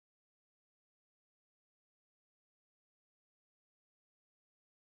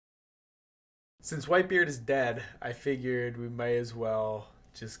Since Whitebeard is dead, I figured we might as well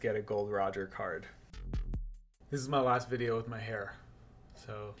just get a Gold Roger card. This is my last video with my hair,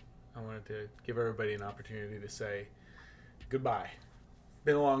 so I wanted to give everybody an opportunity to say goodbye.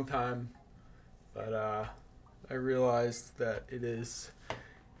 Been a long time, but I realized that it is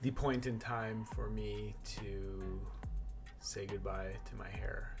the point in time for me to say goodbye to my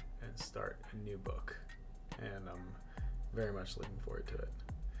hair and start a new book, and I'm very much looking forward to it.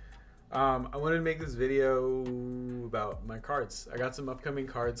 I wanted to make this video about my cards. I got some upcoming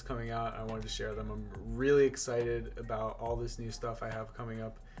cards coming out. I wanted to share them. I'm really excited about all this new stuff I have coming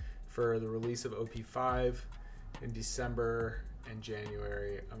up for the release of OP5 in December and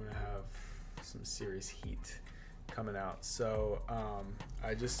January. I'm gonna have some serious heat coming out. So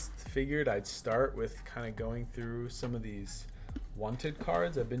I just figured I'd start with kind of going through some of these wanted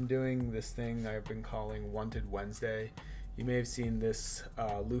cards. I've been doing this thing I've been calling Wanted Wednesday. You may have seen this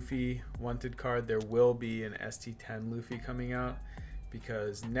Luffy wanted card. There will be an ST10 Luffy coming out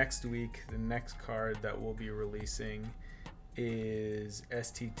because next week the next card that we'll be releasing is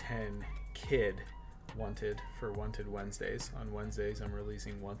ST10 Kid wanted for Wanted Wednesdays. On Wednesdays I'm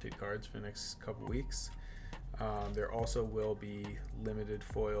releasing wanted cards for the next couple weeks. There also will be limited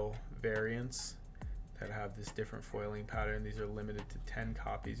foil variants that have this different foiling pattern. These are limited to 10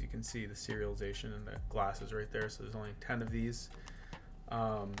 copies. You can see the serialization and the glasses right there, so there's only 10 of these.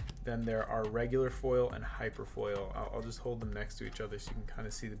 Then there are regular foil and hyper foil. I'll just hold them next to each other so you can kind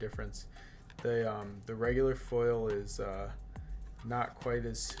of see the difference. The regular foil is not quite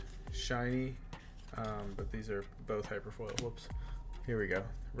as shiny, but these are both hyper foil. Whoops, here we go.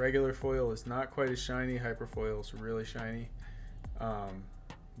 Regular foil is not quite as shiny, hyper foil is really shiny.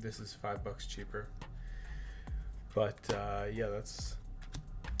 This is $5 cheaper. But yeah, I'm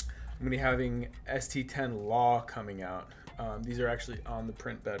gonna be having ST10 Law coming out. These are actually on the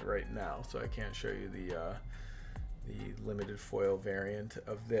print bed right now, so I can't show you the limited foil variant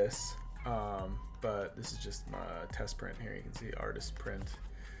of this. But this is just my test print here. You can see artist print.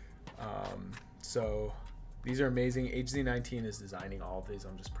 So these are amazing. HZ19 is designing all of these.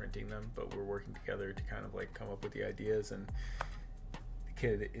 I'm just printing them, but we're working together to kind of like come up with the ideas, and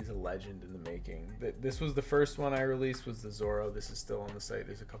kid is a legend in the making. This was the first one I released, was the Zoro. This is still on the site.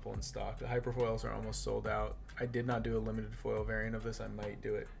 There's a couple in stock. The hyperfoils are almost sold out. I did not do a limited foil variant of this. I might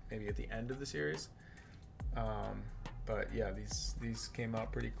do it maybe at the end of the series. But yeah, these came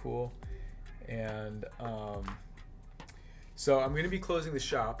out pretty cool. And so I'm going to be closing the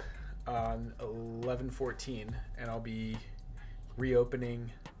shop on 11/14, and I'll be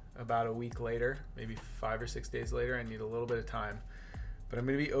reopening about a week later, maybe 5 or 6 days later. I need a little bit of time. But I'm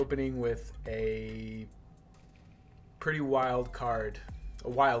going to be opening with a pretty wild card,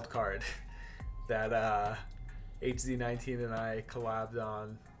 that HZ19 and I collabed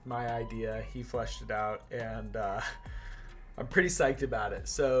on. My idea, he fleshed it out, and I'm pretty psyched about it.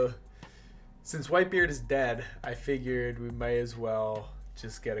 So since Whitebeard is dead, I figured we might as well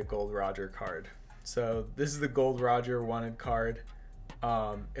just get a Gold Roger card. So this is the Gold Roger wanted card.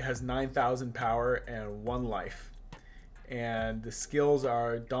 It has 9,000 power and 1 life. And the skills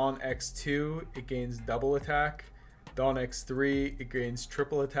are Dawn X2, it gains double attack. Dawn X3, it gains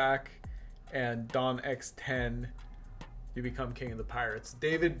triple attack. And Dawn X10, you become king of the pirates.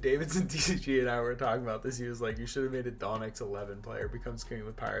 Davidson TCG and I were talking about this. He was like, you should have made a Dawn X11 player becomes king of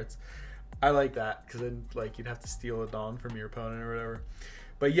the pirates. I like that, because then like you'd have to steal a Dawn from your opponent or whatever.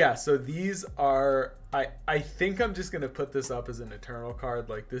 But yeah, so these are, I think I'm just going to put this up as an Eternal card.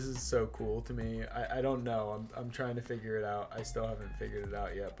 Like, this is so cool to me. I don't know. I'm trying to figure it out. I still haven't figured it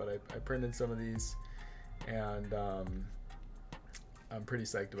out yet, but I printed some of these, and I'm pretty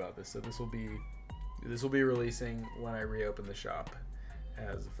psyched about this. So this will be releasing when I reopen the shop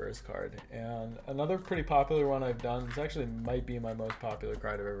as the first card. And another pretty popular one I've done, this actually might be my most popular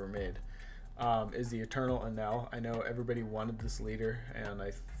card I've ever made, is the Eternal Anel. I know everybody wanted this leader, and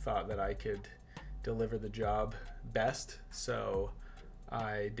I thought that I could deliver the job best, so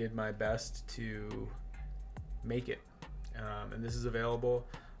I did my best to make it. And this is available.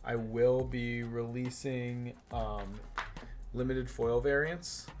 I will be releasing limited foil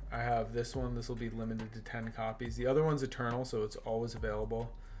variants. I have this one. This will be limited to 10 copies. The other one's Eternal, so it's always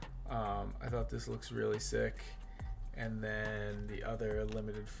available. I thought this looks really sick. And then the other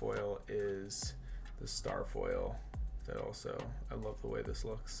limited foil is the Star foil. That also, I love the way this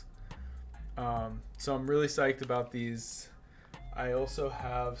looks. So I'm really psyched about these. I also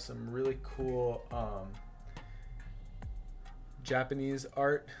have some really cool Japanese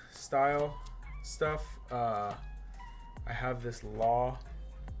art style stuff. I have this Law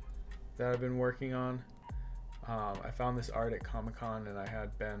that I've been working on. I found this art at Comic-Con, and I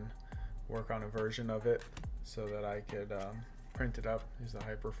had Ben work on a version of it so that I could print it up. Use the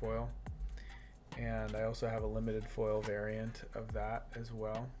hyperfoil. And I also have a limited foil variant of that as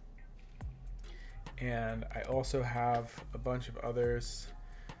well. And I also have a bunch of others.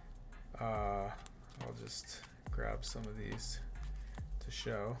 I'll just grab some of these to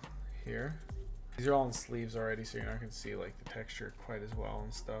show here. These are all in sleeves already, so you're not going to see like the texture quite as well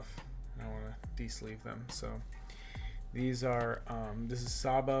and stuff. I want to de-sleeve them. So these are, this is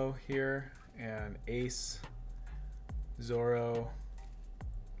Sabo here, and Ace, Zoro,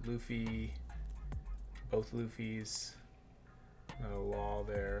 Luffy, both Luffys, Law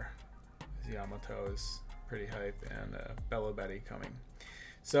there, Yamato is pretty hype, and Bella Betty coming.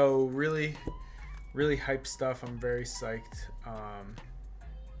 So really hype stuff. I'm very psyched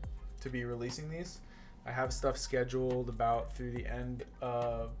to be releasing these. I have stuff scheduled about through the end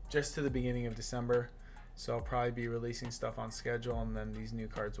of, just to the beginning of December. So I'll probably be releasing stuff on schedule, and then these new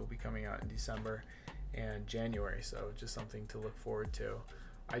cards will be coming out in December and January. So just something to look forward to.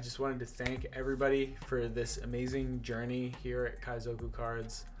 I just wanted to thank everybody for this amazing journey here at Kaizoku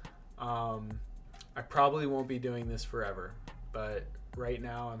Cards. I probably won't be doing this forever, but right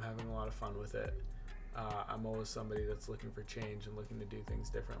now I'm having a lot of fun with it. I'm always somebody that's looking for change and looking to do things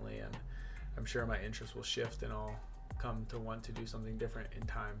differently, and I'm sure my interests will shift and I'll come to want to do something different in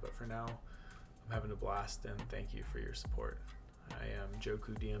time, but for now I'm having a blast, and thank you for your support. I am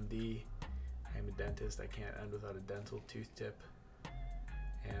Johku DMD. I am a dentist. I can't end without a dental tooth tip,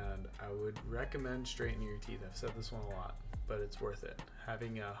 and I would recommend straightening your teeth. I've said this one a lot, but it's worth it.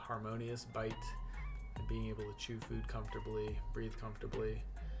 Having a harmonious bite and being able to chew food comfortably, breathe comfortably,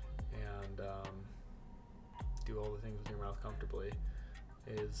 and do all the things with your mouth comfortably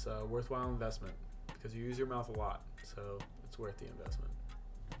is a worthwhile investment, because you use your mouth a lot, so it's worth the investment.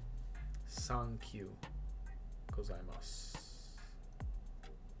 Sankyu gozaimasu.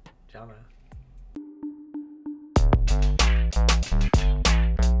 Jana.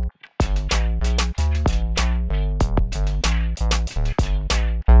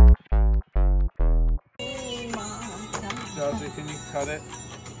 Josie, can you cut it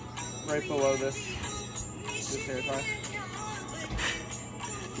right below this hair tie?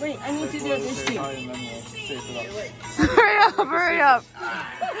 Wait, I need to do this too. And then we'll shape it up. Hurry up, hurry up.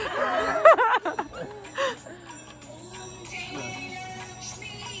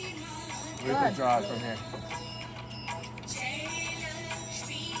 We can draw it from here.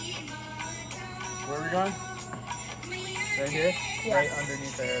 Where are we going? Right here? Yeah. Right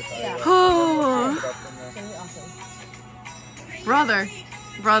underneath the hair tie. Yeah. Oh. Brother.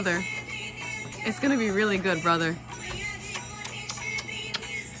 It's gonna be really good, brother.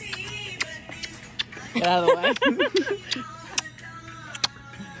 Get out of the way.